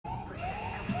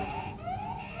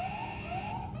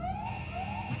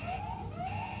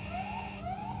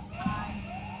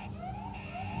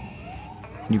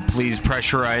Can you please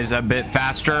pressurize a bit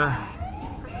faster?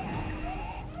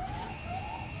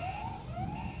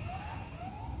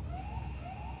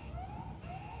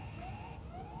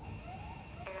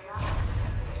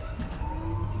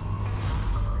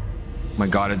 My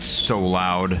God, it's so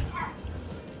loud.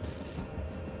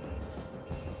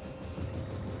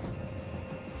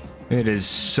 It is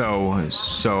so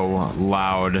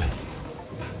loud.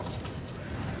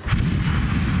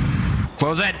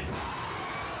 Close it.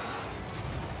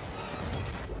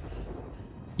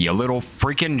 You little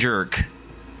freaking jerk.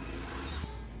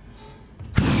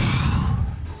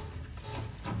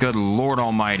 Good Lord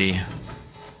Almighty.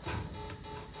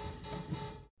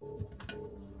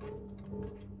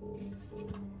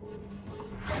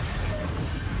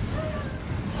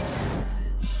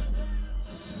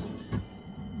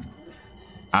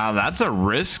 That's a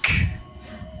risk.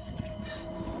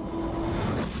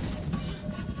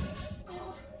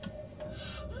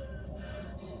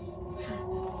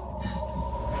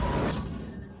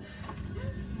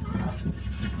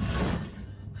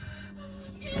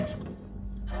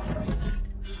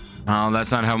 Oh,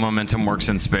 that's not how momentum works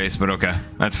in space, but okay.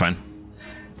 That's fine.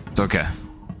 It's okay.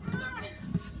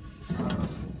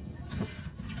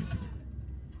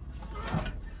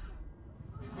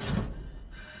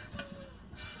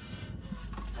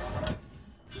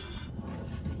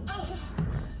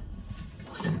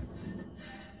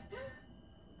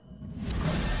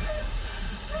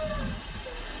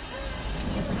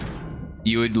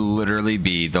 You would literally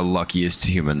be the luckiest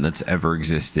human that's ever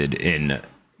existed in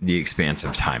the expanse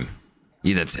of time.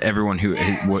 That's everyone who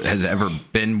has ever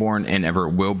been born and ever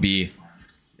will be.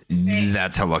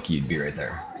 That's how lucky you'd be right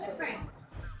there.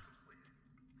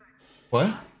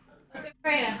 What? Look at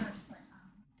Freya.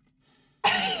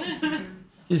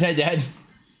 She's hi, Dad.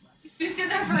 She's sitting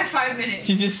there for like 5 minutes.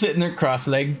 She's just sitting there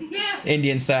cross-legged. Yeah.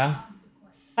 Indian style.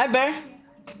 Hi, Bear.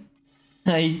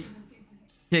 Hi.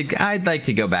 I'd like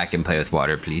to go back and play with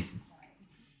water, please.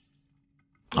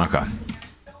 Okay.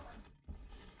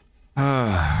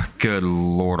 Good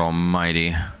Lord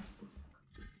Almighty.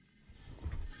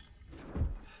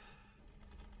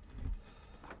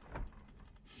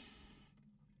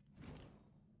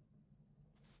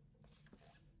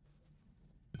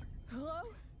 Hello?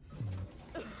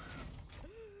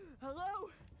 Hello?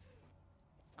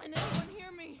 Can anyone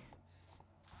hear me?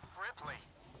 Ripley,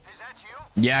 is that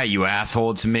you? Yeah, you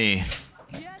asshole, it's me.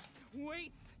 Yes,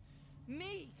 wait.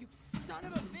 Me, you son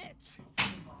of a bitch.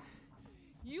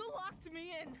 You locked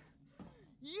me in.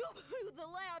 You blew the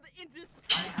lab into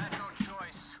space. I had no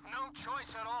choice. No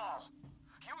choice at all.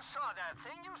 You saw that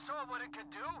thing. You saw what it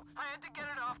could do. I had to get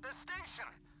it off the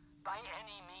station. By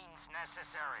any means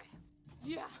necessary.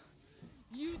 Yeah.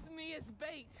 Use me as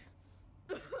bait.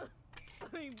 I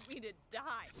mean to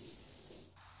die.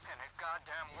 And it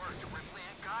goddamn worked, Ripley.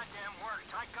 It goddamn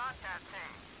worked. I got that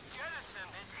thing.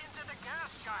 Jettisoned it into the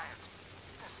gas giant.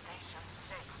 The station's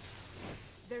safe.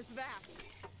 There's that.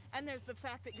 And there's the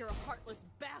fact that you're a heartless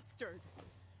bastard.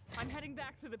 I'm heading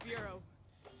back to the Bureau.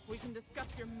 We can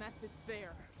discuss your methods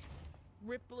there.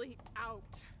 Ripley out.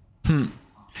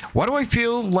 Why do I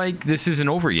feel like this isn't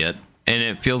over yet? And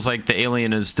it feels like the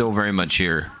alien is still very much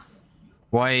here.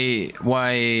 Why do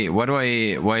I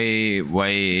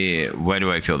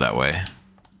feel that way?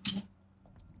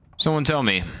 Someone tell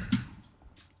me.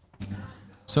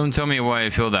 Someone tell me why I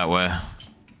feel that way.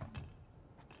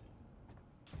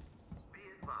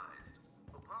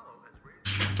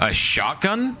 A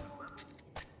shotgun?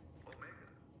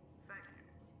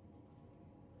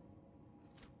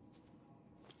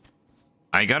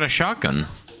 I got a shotgun.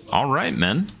 All right,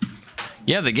 man.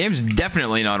 Yeah, the game's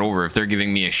definitely not over if they're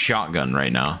giving me a shotgun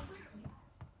right now.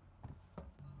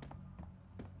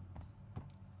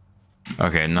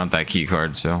 Okay, not that key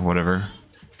card, so whatever.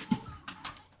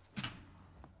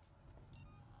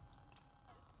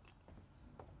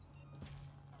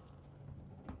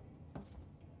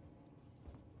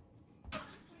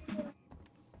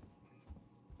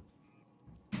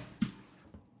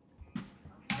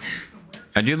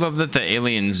 I do love that the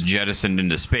aliens jettisoned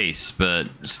into space, but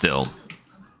still.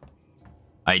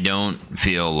 I don't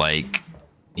feel like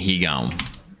he gone.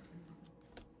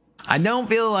 I don't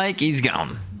feel like he's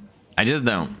gone. I just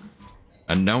don't.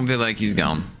 I don't feel like he's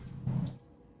gone.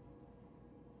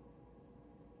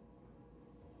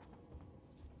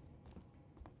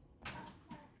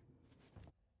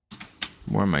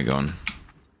 Where am I going?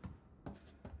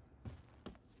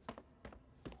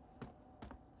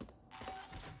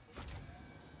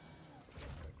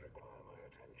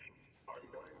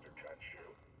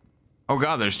 Oh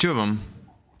God, there's two of them.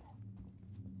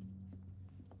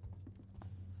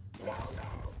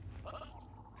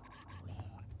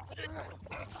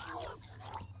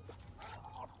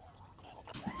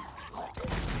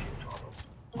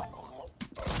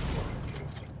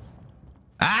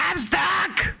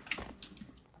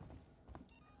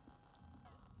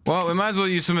 we might as well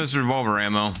use some of this revolver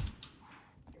ammo.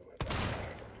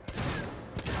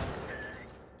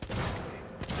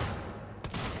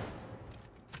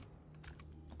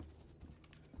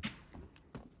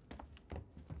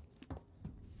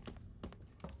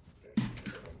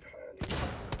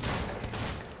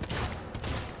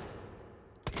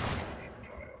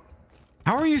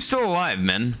 How are you still alive,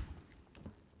 man?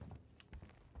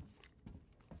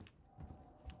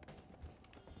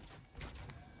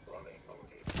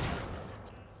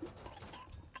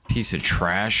 Piece of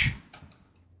trash.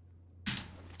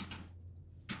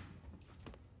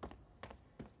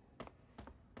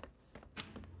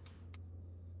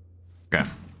 Okay.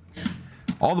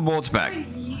 All the bullets back.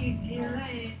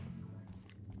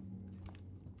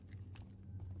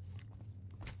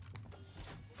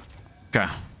 Okay.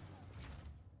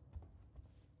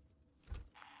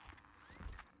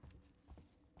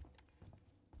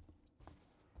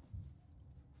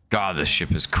 God, this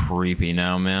ship is creepy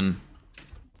now, man.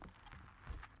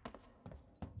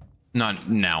 Not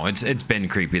now. It's been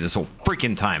creepy this whole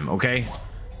freaking time, okay?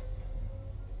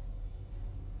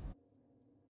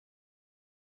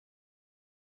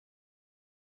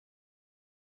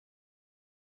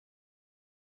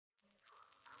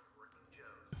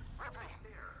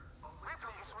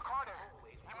 Ripley, it's Ricardo.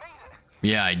 You made it.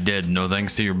 Yeah, I did. No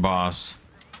thanks to your boss.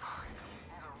 He's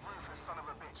a ruthless son of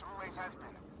a bitch. Always has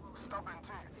been. Stubborn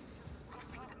too.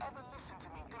 If he'd ever listened to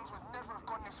me, things would never have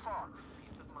gone this far.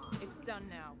 It's done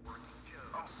now.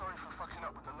 I'm sorry for fucking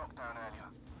up with the lockdown earlier.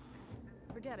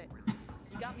 Forget it.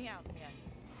 You got me out in the end.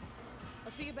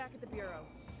 I'll see you back at the Bureau.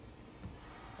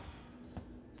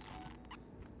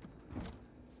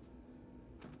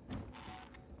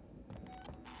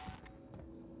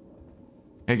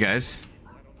 Hey, guys.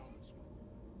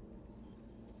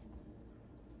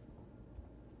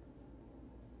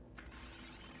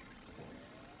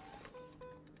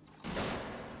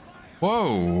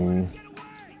 Whoa.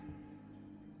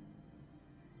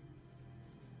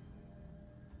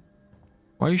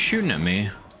 Why are you shooting at me?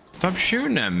 Stop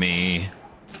shooting at me.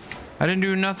 I didn't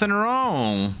do nothing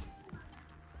wrong.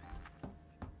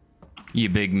 You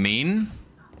big mean.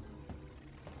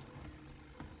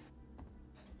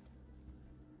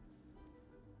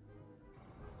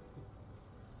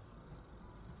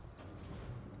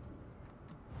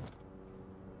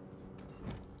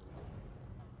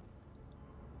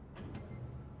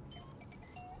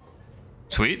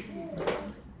 Sweet.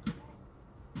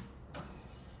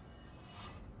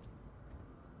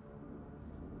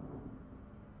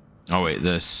 Oh wait,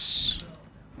 this.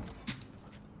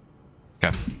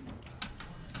 Okay.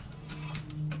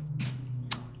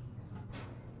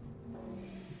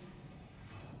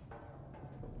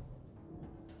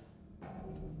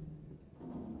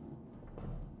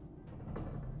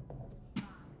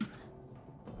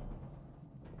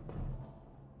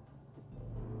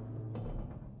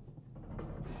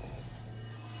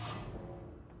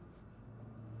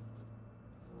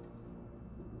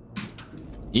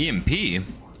 EMP?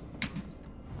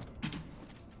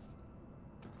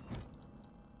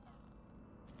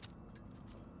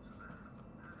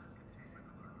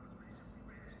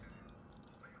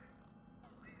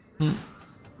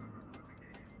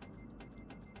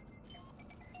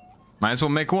 Might as well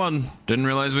make one. Didn't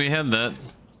realize we had that.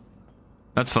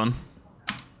 That's fun.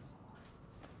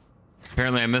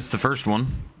 Apparently I missed the first one.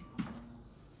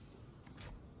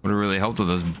 Would have really helped with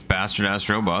those bastard ass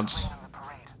robots.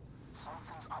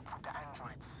 Something's up with the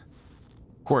androids.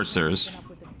 Of course there is. Been up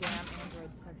with the damn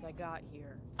androids since I got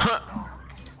here. This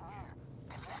is new.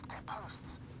 They've left their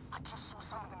posts. I just saw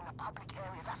some of them in the public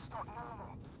area. That's not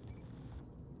normal.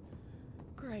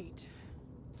 Great.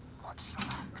 Watch your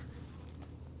back.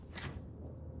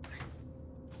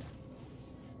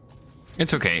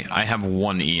 It's okay. I have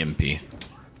one EMP.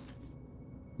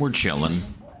 We're chilling.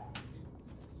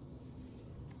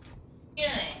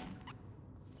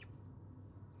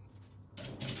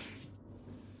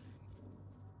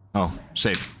 Oh,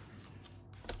 safe.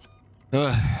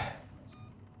 Ugh.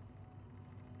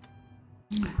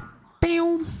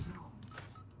 Boom.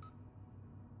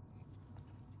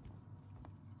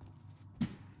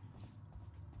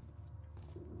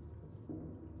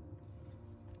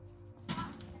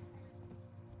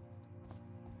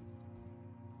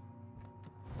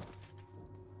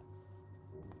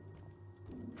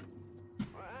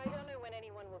 I don't know when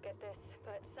anyone will get this,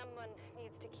 but someone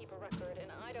needs to keep a record, and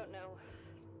I don't know.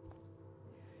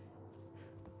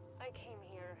 I came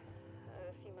here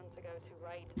a few months ago to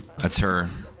write about That's her. a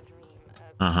dream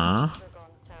of Uh-huh.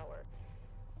 gone sour.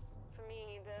 For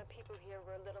me, the people here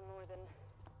were little more than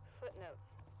footnotes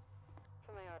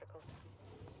for my articles.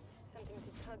 Something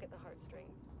to tug at the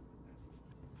heartstrings.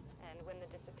 And when the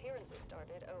disappearances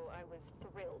started, oh, I was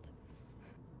thrilled.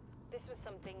 This was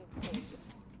something big.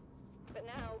 But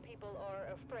now people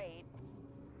are afraid.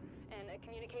 And a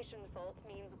communication fault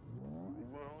means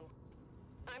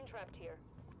I'm trapped here,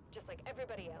 just like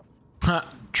everybody else. Huh,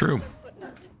 true.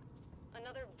 Footnote.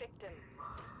 Another victim.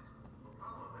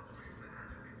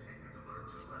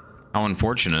 How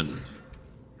unfortunate.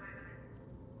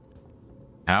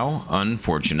 How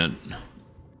unfortunate.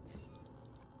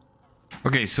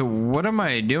 Okay, so what am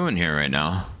I doing here right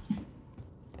now? Am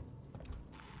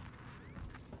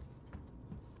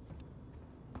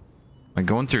I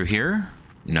going through here?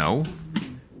 No.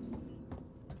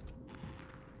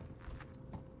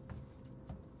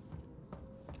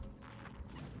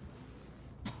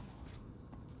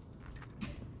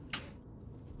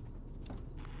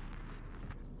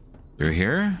 Through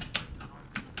here?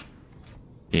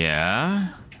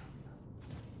 Yeah.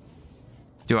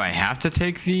 Do I have to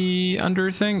take the under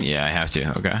thing? Yeah, I have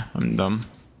to. Okay, I'm dumb.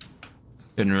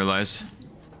 Didn't realize.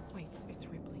 Wait, it's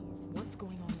Ripley. What's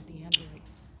going on with the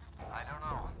androids? I don't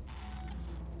know.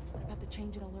 What about the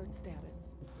change in alert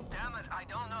status? Damn it, I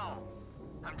don't know.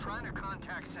 I'm trying to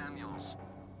contact Samuels.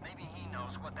 Maybe he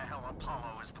knows what the hell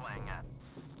Apollo is playing at.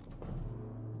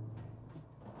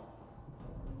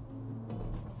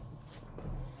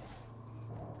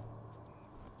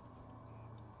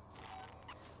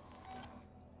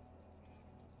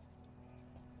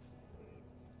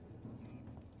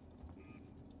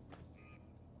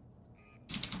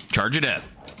 Charge it up.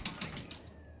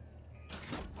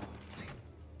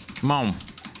 Come on.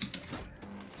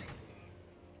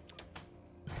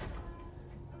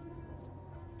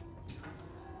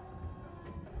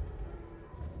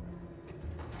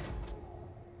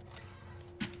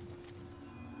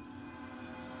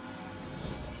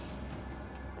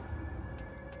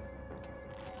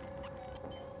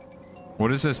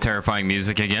 What is this terrifying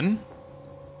music again?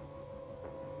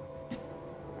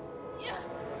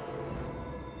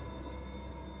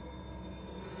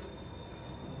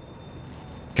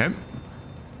 Okay.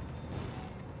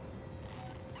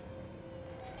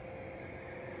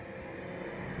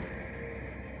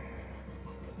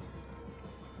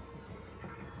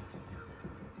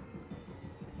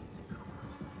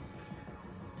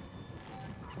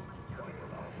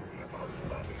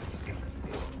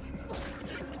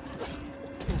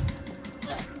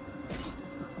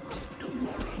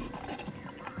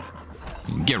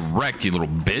 Get wrecked, you little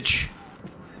bitch.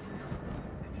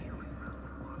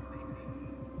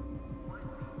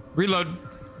 Reload.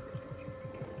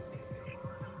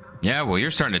 Yeah, well,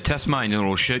 you're starting to test mine, you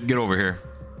little shit. Get over here.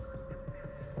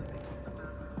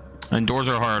 And doors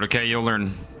are hard, okay? You'll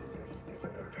learn.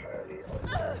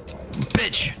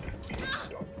 Bitch!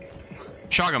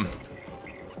 Shock him.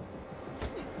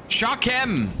 Shock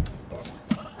him!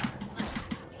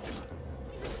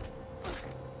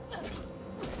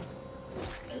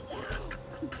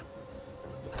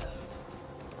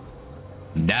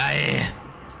 Die!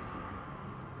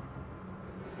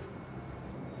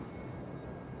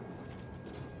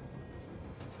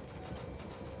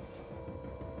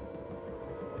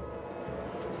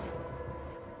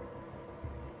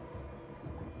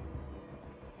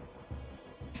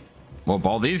 Well,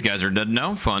 all these guys are dead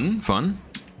now. Fun, fun.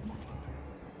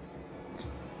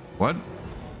 What?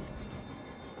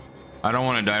 I don't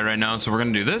want to die right now, so we're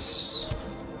gonna do this.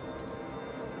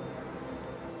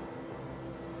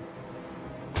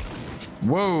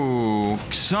 Whoa,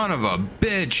 son of a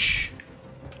bitch.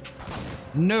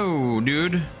 No,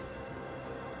 dude.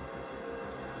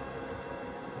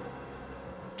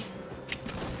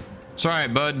 Sorry,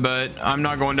 bud, but I'm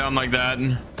not going down like that.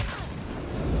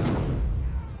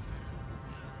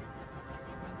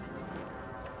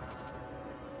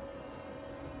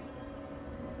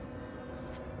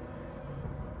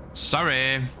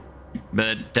 Sorry,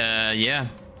 but yeah,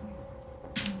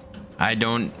 I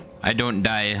don't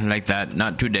die like that.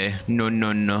 Not today. No,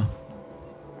 no, no.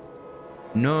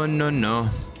 No, no, no.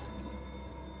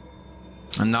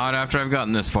 And not after I've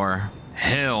gotten this far.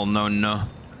 Hell no, no.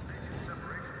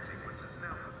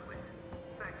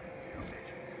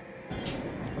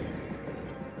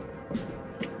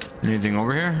 Anything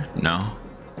over here? No.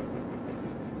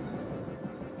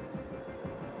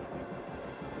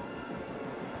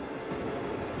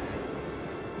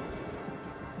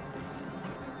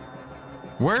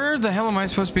 Where the hell am I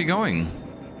supposed to be going?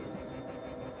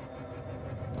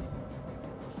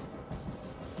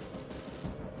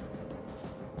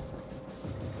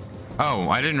 Oh,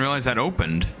 I didn't realize that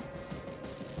opened.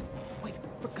 Wait,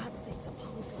 for God's sakes,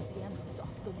 Apollo's let the androids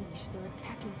off the leash. They're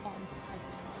attacking on sight.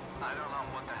 I don't know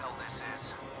what the hell this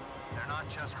is. They're not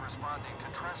just responding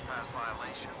to trespass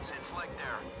violations. It's like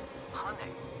they're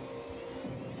Honey.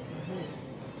 For who?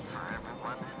 For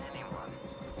everyone and anyone.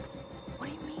 What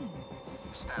do you mean?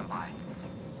 Stand by.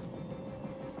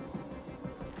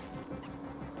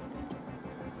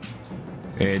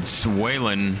 It's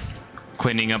Waylon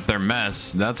cleaning up their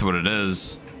mess. That's what it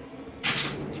is.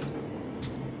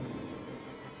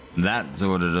 That's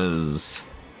what it is.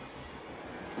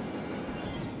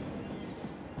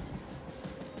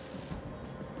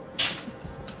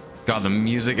 God, the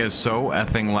music is so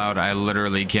effing loud. I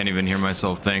literally can't even hear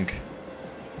myself think.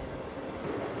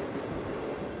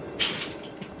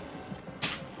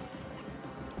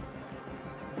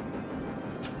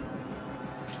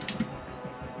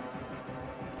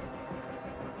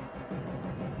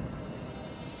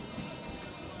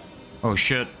 Oh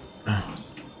shit.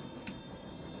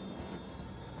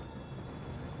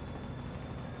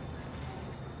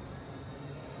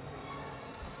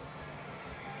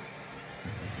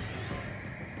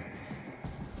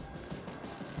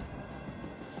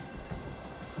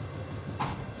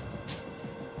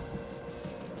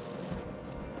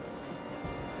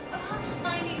 I'm just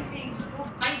finding things,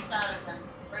 little bites out of them.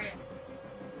 Right.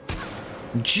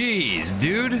 Jeez,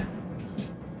 dude.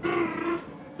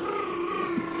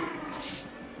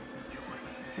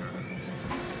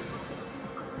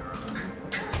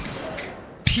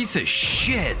 Piece of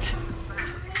shit.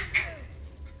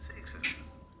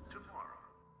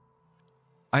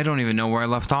 I don't even know where I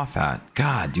left off at.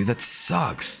 God, dude, that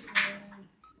sucks.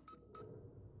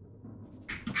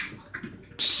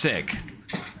 Sick.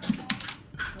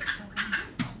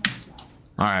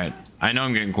 Alright, I know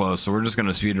I'm getting close, so we're just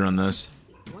gonna speedrun this.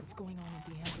 What's going on with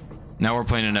the androids? Now we're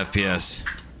playing an FPS.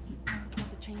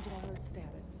 Want to change alert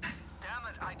status? Damn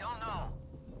it, I don't know.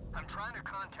 I'm trying to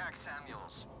contact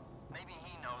Samuels. Maybe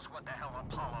he knows what the hell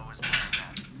Apollo is playing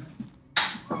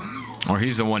at. Or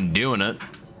he's the one doing it.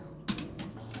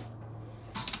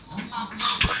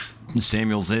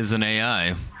 Samuels is an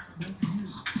AI.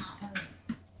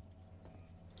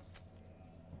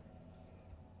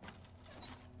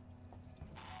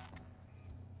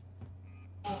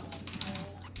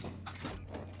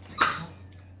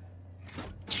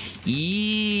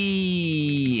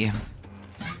 Eee.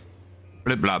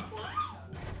 Blip blop.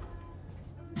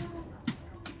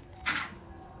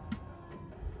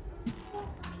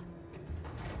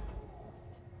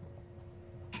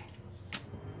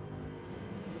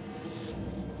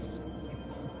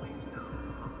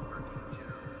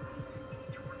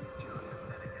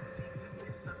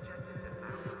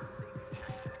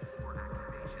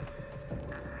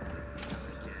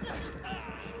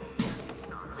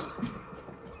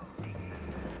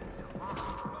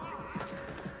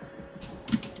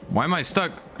 Why am I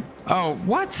stuck? Oh,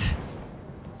 what?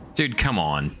 Dude, come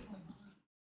on.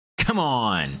 Come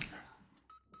on.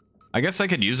 I guess I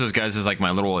could use those guys as like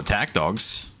my little attack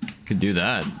dogs. Could do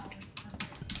that.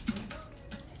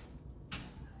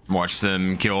 Watch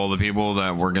them kill all the people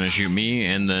that were gonna shoot me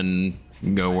and then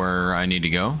go where I need to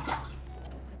go.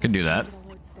 Could do that.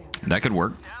 That could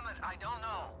work. Damn it, I don't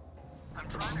know. I'm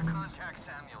trying to contact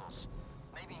Samuels.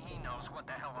 Maybe he knows what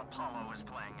the hell Apollo is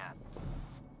playing at.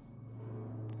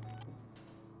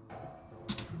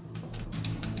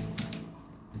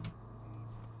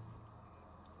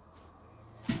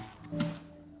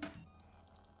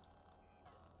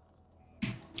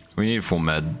 We need full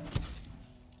med.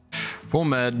 Full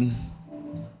med.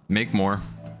 Make more.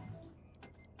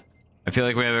 I feel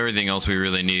like we have everything else we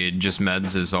really need. Just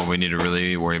meds is all we need to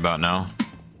really worry about now.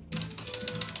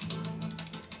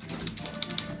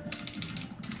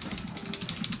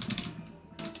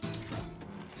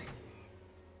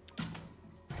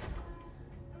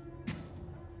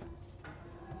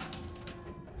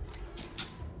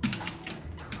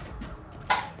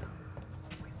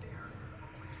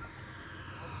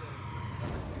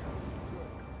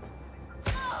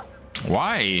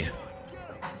 Why?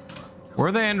 Where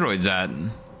are the androids at?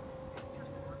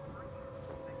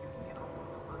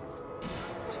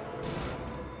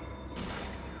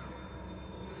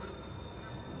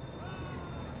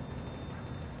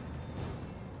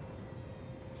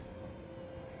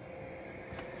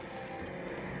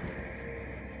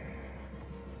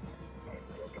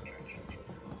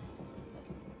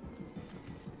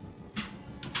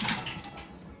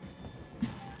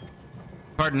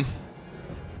 Pardon.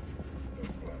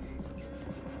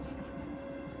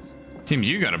 Seems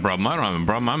you got a problem. I don't have a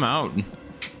problem. I'm out.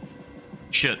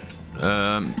 Shit.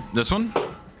 This one?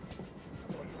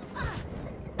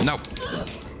 No.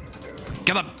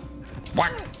 Get up.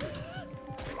 What?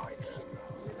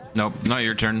 Nope, not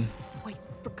your turn. Wait,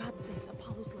 for God's sakes,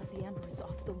 Apollo's let the androids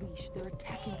off the leash. They're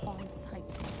attacking on sight.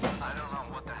 I don't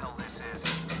know what the hell this is.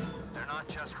 They're not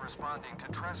just responding responding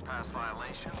to trespass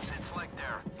violations. It's like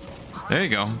they're There you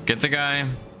go. Get the guy.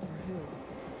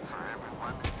 for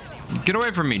everyone. Get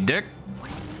away from me, dick.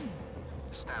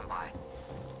 Stand by.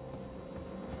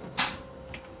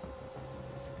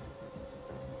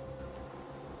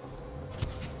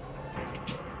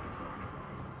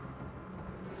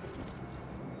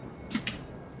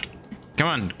 Come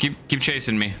on, keep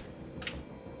chasing me.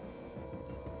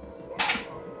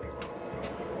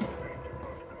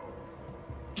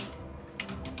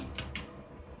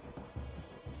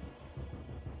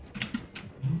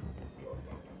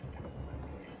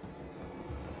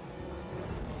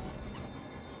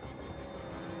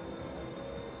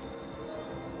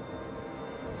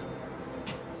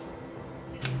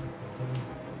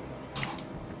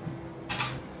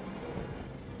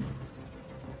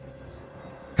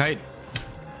 Kite.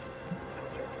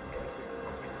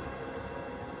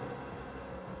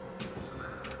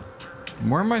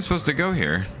 Where am I supposed to go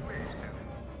here?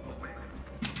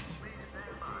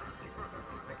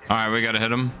 All right, we gotta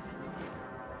hit him.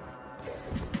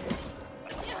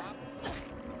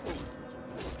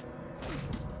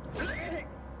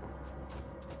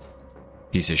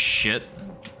 Piece of shit.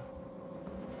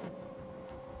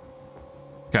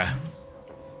 Okay.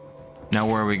 Now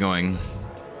where are we going?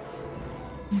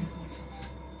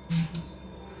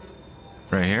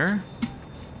 Right here?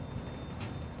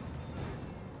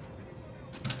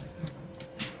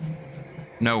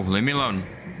 No, leave me alone.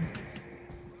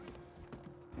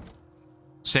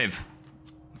 Save.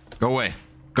 Go away.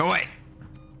 Go away.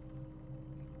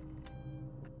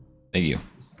 Thank you.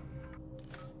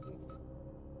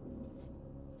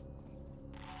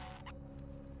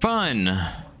 Fun.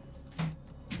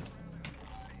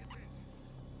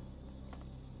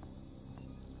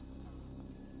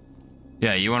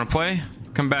 Yeah, you want to play?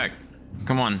 Come back.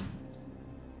 Come on.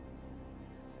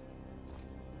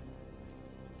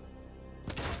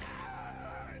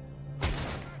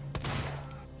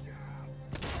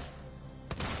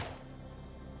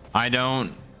 I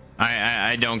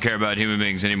don't care about human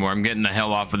beings anymore. I'm getting the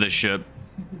hell off of this ship.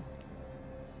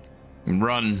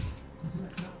 Run.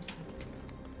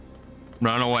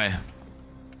 Run away.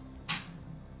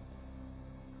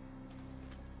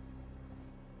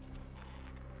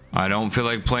 I don't feel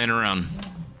like playing around.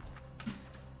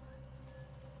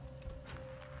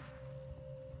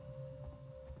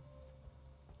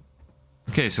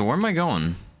 Okay, so where am I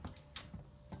going?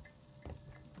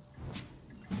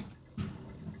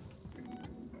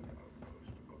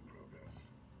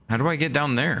 How do I get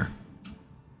down there?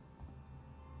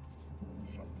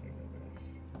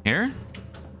 Here?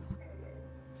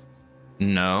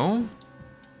 No.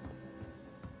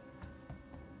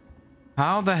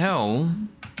 How the hell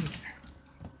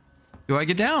do I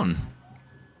get down?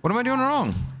 What am I doing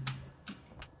wrong?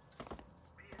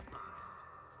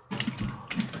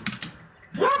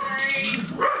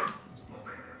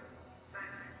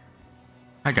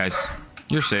 Hi guys,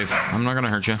 you're safe. I'm not gonna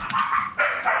hurt you.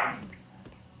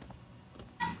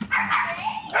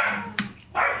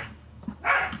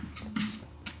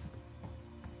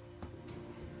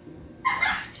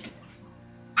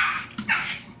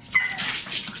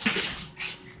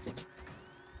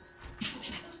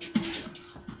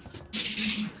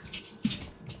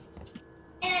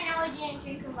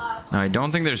 I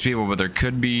don't think there's people, but there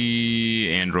could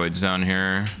be androids down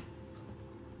here.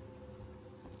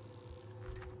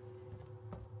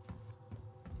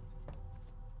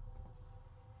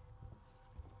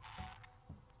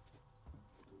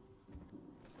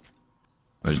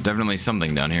 There's definitely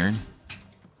something down here.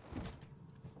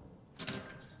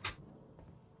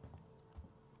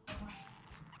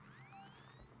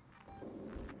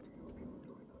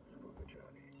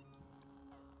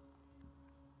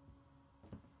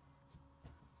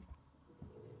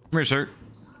 Come here, sir.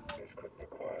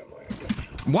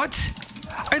 What?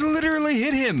 I literally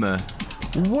hit him.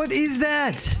 What is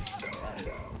that?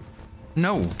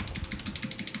 No.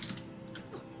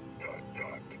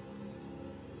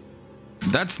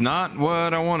 That's not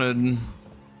what I wanted.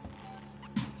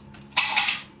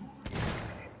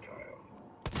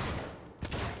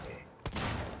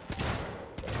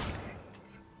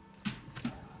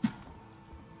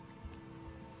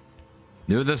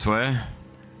 Do it this way.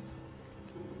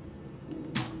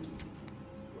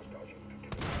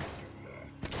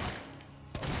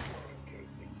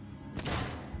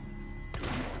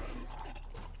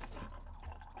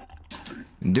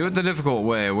 Do it the difficult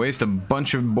way. Waste a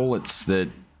bunch of bullets that,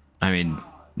 I mean,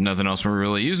 nothing else we're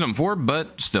really using them for,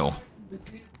 but still.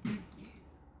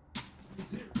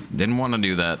 Didn't want to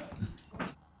do that.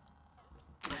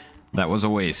 That was a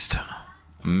waste.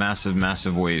 A massive,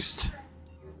 massive waste.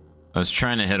 I was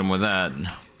trying to hit him with that.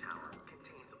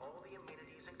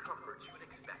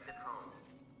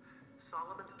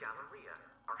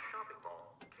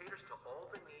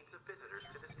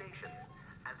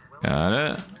 Got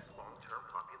it.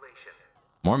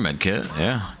 More med kit.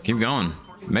 Yeah, keep going.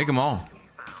 Make them all.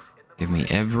 Give me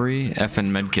every effing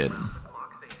med kit.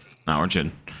 Nah, we're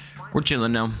chilling. We're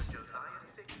chilling now.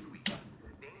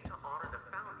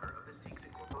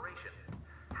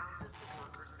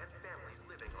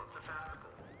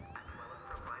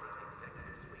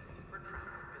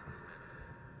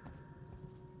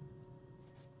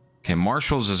 Okay,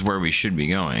 Marshall's is where we should be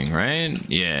going, right?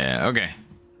 Yeah, okay.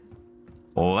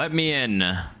 Let me in.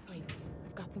 Wait,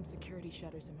 I've got some security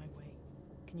shutters in my way.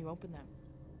 Can you open them?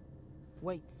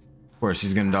 Wait. Of course,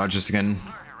 he's gonna dodge us again.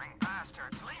 Murdering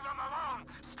bastards. Leave them alone.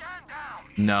 Stand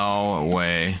down. No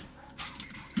way.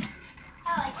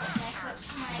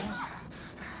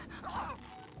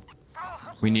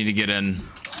 We need to get in.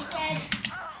 She said,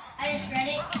 I just read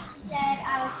it. She said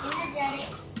I was energetic.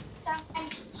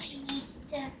 Sometimes she needs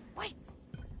to, Wait.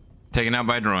 Taken out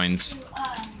by drones.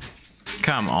 uh,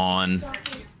 Come on.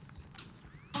 focus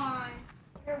on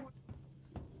her work.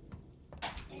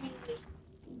 Anyways,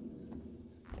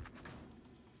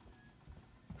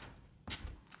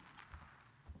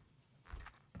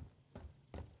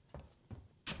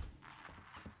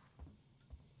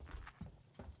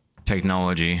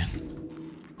 Technology.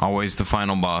 Always the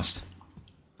final boss.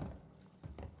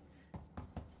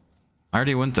 I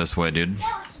already went this way, dude.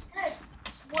 yeah, which is good.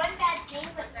 Just one bad thing,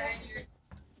 but there's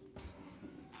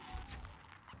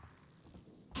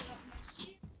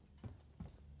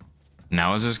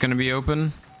Now is this gonna be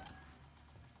open?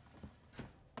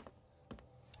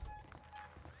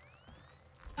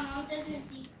 mom doesn't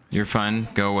think You're fine.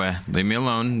 Go away. Leave me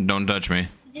alone. Don't touch me.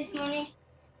 this morning.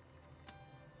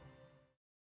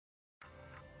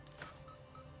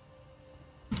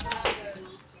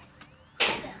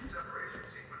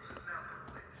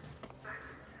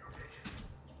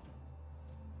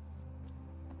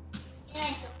 And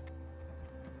I saw.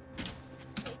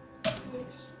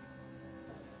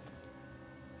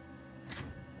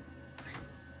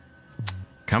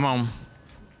 Come on.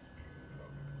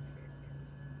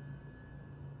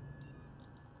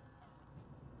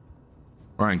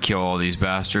 We're gonna kill all these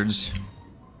bastards.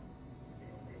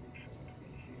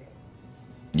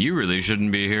 You really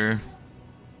shouldn't be here.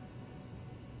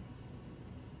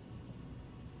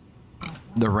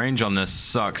 The range on this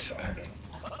sucks.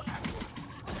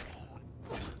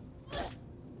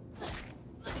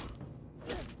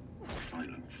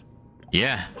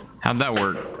 Yeah, how'd that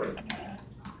work?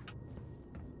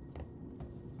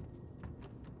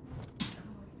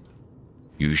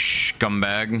 You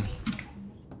scumbag.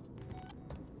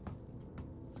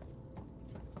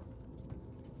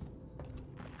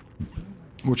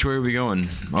 Which way are we going?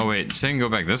 Oh wait, saying go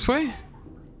back this way?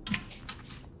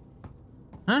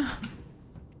 Huh?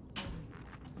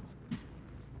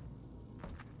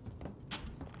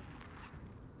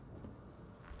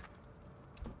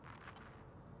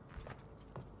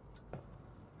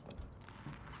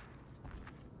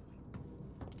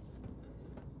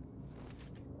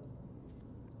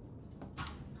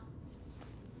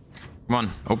 Come on,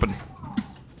 open.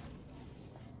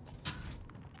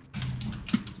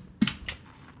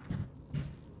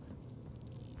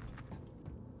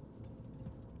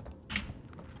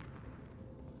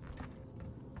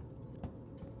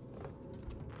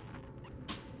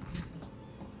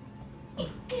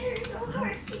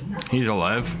 He's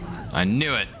alive. I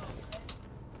knew it.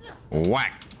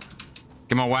 Whack.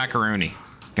 Give him a whackaroony.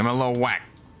 Give him a little whack.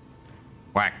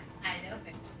 Whack. I know.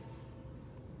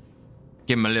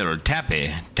 Give him a little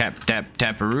tappy. Tap, tap,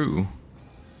 taparoo.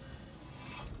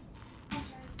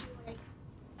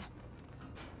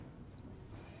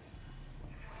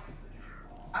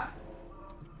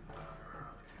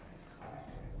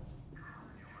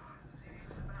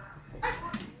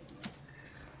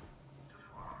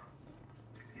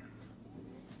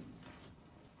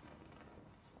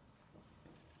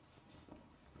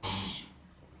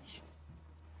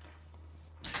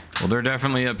 Well, they're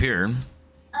definitely up here.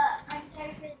 I'm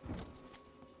sorry for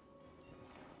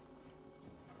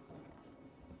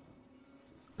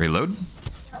Reload.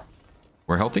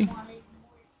 We're healthy.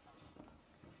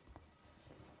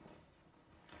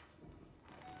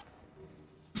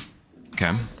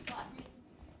 Okay.